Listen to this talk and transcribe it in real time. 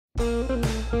Hi,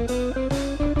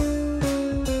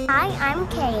 I'm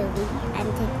Kaylee, and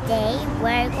today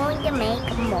we're going to make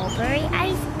mulberry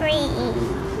ice cream.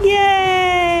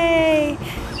 Yay!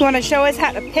 You want to show us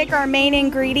how to pick our main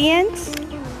ingredients? We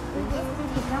just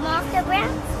pick them off the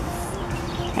ground.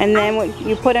 And then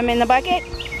you put them in the bucket?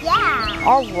 Yeah.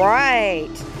 All right.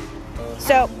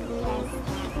 So,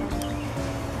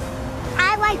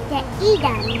 I like to eat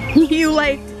them. you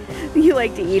like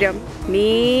to eat them?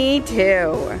 Me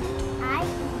too. I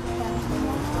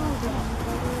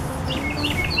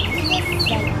eat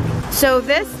them. So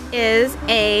this is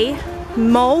a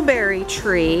mulberry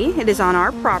tree. It is on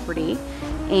our property,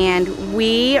 and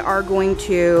we are going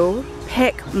to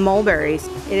pick mulberries.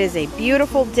 It is a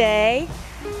beautiful day,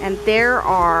 and there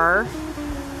are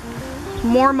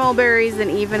more mulberries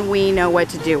than even we know what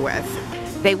to do with.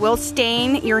 They will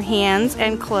stain your hands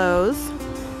and clothes,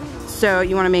 so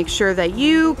you want to make sure that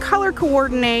you color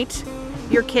coordinate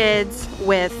your kids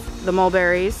with the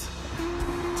mulberries.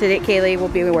 Today, Kaylee will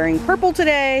be wearing purple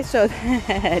today, so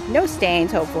that no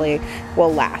stains, hopefully,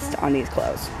 will last on these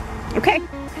clothes. Okay,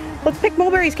 let's pick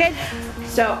mulberries, kid.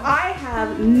 So I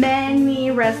have many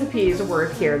recipes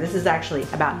worth here. This is actually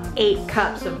about 8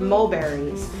 cups of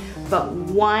mulberries, but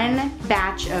one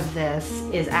batch of this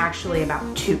is actually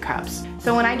about 2 cups.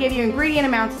 So when I give you ingredient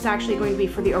amounts, it's actually going to be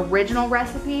for the original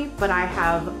recipe, but I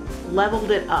have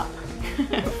leveled it up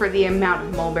for the amount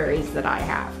of mulberries that I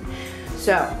have.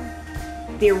 So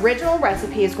the original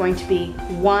recipe is going to be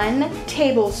 1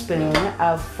 tablespoon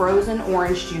of frozen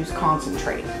orange juice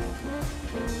concentrate.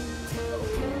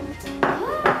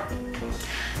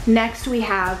 Next we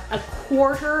have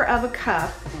 1/4 of a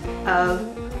cup of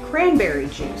cranberry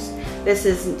juice. This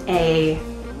is a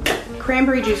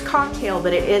cranberry juice cocktail,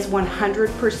 but it is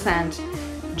 100%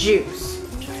 juice.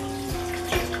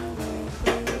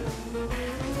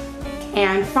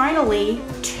 And finally,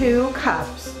 2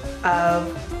 cups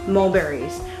of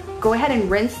mulberries. Go ahead and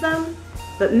rinse them,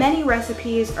 but many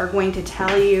recipes are going to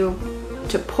tell you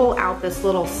to pull out this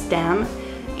little stem,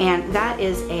 and that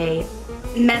is a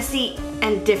messy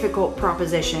and difficult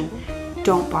proposition.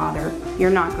 Don't bother. You're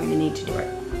not going to need to do it.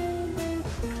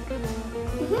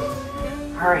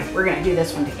 All right, we're gonna do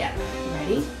this one together.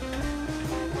 Ready?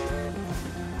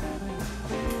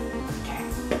 Okay.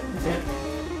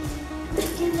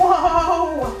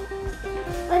 Whoa!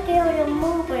 Look at all the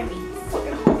mulberries. Look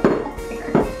at all the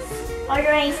mulberries. Are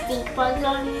there any stink bugs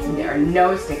on them? There are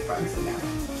no stink bugs in there.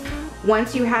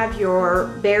 Once you have your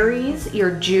berries,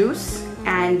 your juice,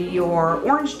 and your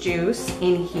orange juice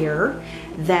in here,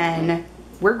 then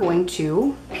we're going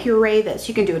to puree this.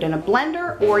 You can do it in a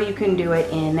blender, or you can do it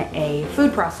in a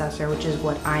food processor, which is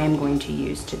what I am going to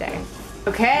use today.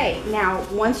 Okay, now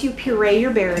once you puree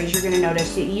your berries, you're gonna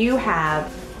notice that you have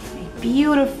a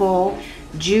beautiful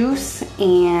juice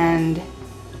and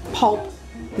pulp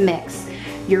mix.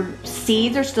 Your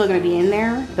seeds are still gonna be in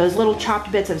there. Those little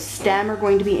chopped bits of stem are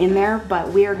going to be in there, but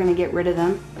we are gonna get rid of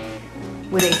them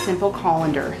with a simple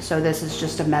colander. So this is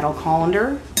just a metal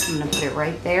colander. I'm gonna put it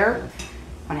right there.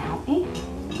 Wanna help me?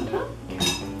 Okay.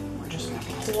 We're just gonna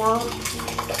pour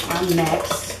our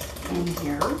mix in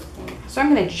here. So I'm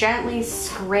gonna gently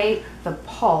scrape the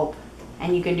pulp,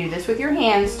 and you can do this with your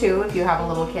hands too if you have a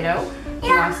little kiddo who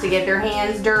wants to get their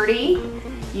hands dirty.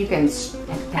 You can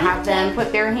have them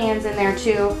put their hands in there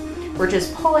too. We're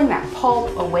just pulling that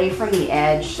pulp away from the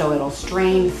edge so it'll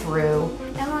strain through.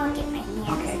 I want to get my hands.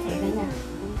 Okay, get in there.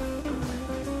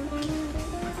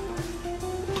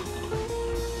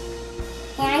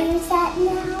 Can I use that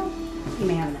now? You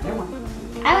may have another one.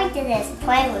 I like to just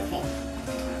play with it.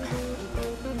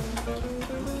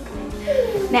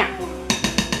 Now,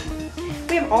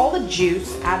 we have all the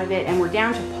juice out of it, and we're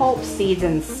down to pulp, seeds,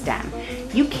 and stem.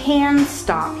 You can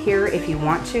stop here if you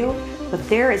want to, but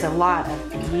there is a lot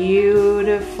of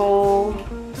beautiful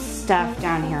stuff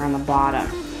down here on the bottom.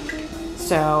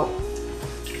 So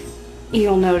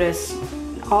you'll notice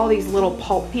all these little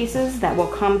pulp pieces that will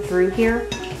come through here.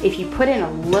 If you put in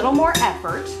a little more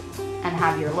effort and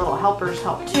have your little helpers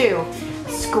help too,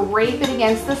 scrape it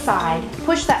against the side,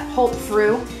 push that pulp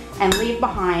through, and leave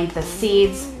behind the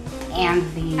seeds and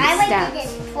the stems. I like to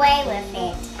just play with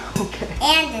it. Okay.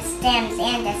 And the stems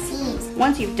and the seeds.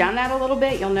 Once you've done that a little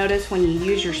bit, you'll notice when you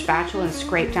use your spatula and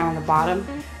scrape down the bottom,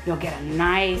 you'll get a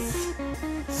nice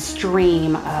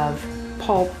stream of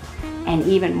pulp and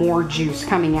even more juice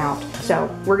coming out. So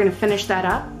we're gonna finish that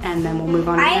up, and then we'll move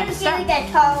on to the next step. I'm doing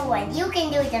the tall one. You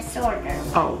can do the shorter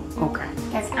one. Oh, okay.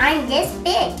 Because I'm this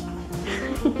big.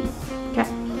 Okay.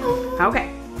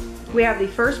 Okay. We have the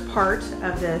first part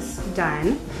of this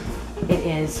done. It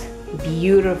is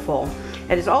beautiful.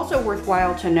 It is also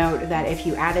worthwhile to note that if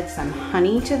you added some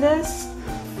honey to this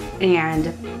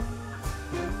and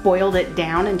boiled it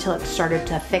down until it started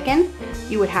to thicken,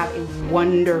 you would have a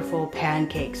wonderful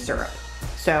pancake syrup.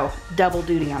 So double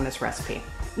duty on this recipe.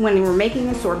 When we're making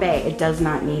the sorbet, it does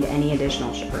not need any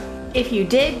additional sugar. If you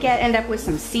did end up with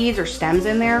some seeds or stems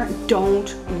in there,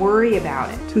 don't worry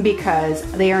about it because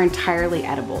they are entirely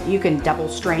edible. You can double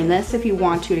strain this if you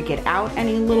want to get out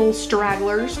any little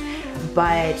stragglers,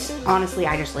 but honestly,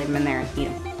 I just leave them in there and eat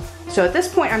them. So at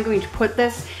this point, I'm going to put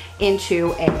this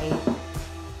into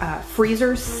a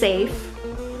freezer safe,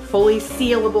 fully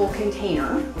sealable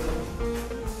container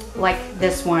like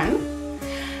this one.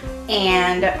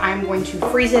 And I'm going to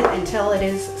freeze it until it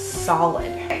is solid.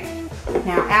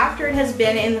 Now, after it has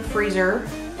been in the freezer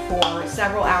for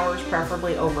several hours,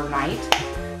 preferably overnight,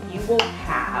 you will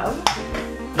have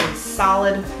a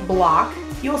solid block.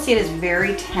 You will see it is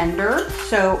very tender.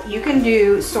 So you can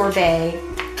do sorbet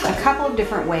a couple of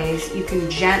different ways. You can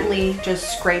gently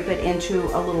just scrape it into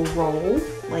a little roll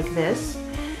like this,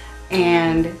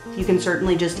 and you can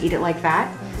certainly just eat it like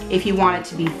that. If you want it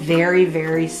to be very,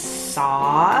 very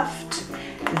soft,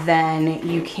 then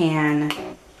you can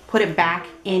put it back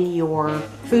in your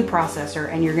food processor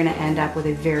and you're gonna end up with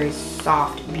a very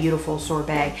soft, beautiful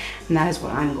sorbet, and that is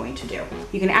what I'm going to do.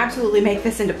 You can absolutely make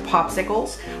this into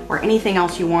popsicles or anything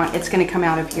else you want. It's gonna come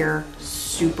out of here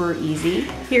super easy.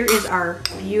 Here is our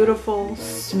beautiful,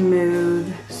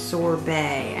 smooth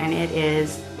sorbet, and it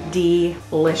is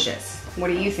delicious. What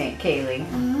do you think, Kaylee?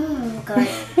 Good.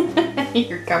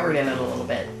 You're covered in it a little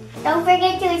bit. Don't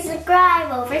forget to subscribe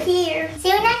over here. See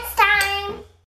you next time.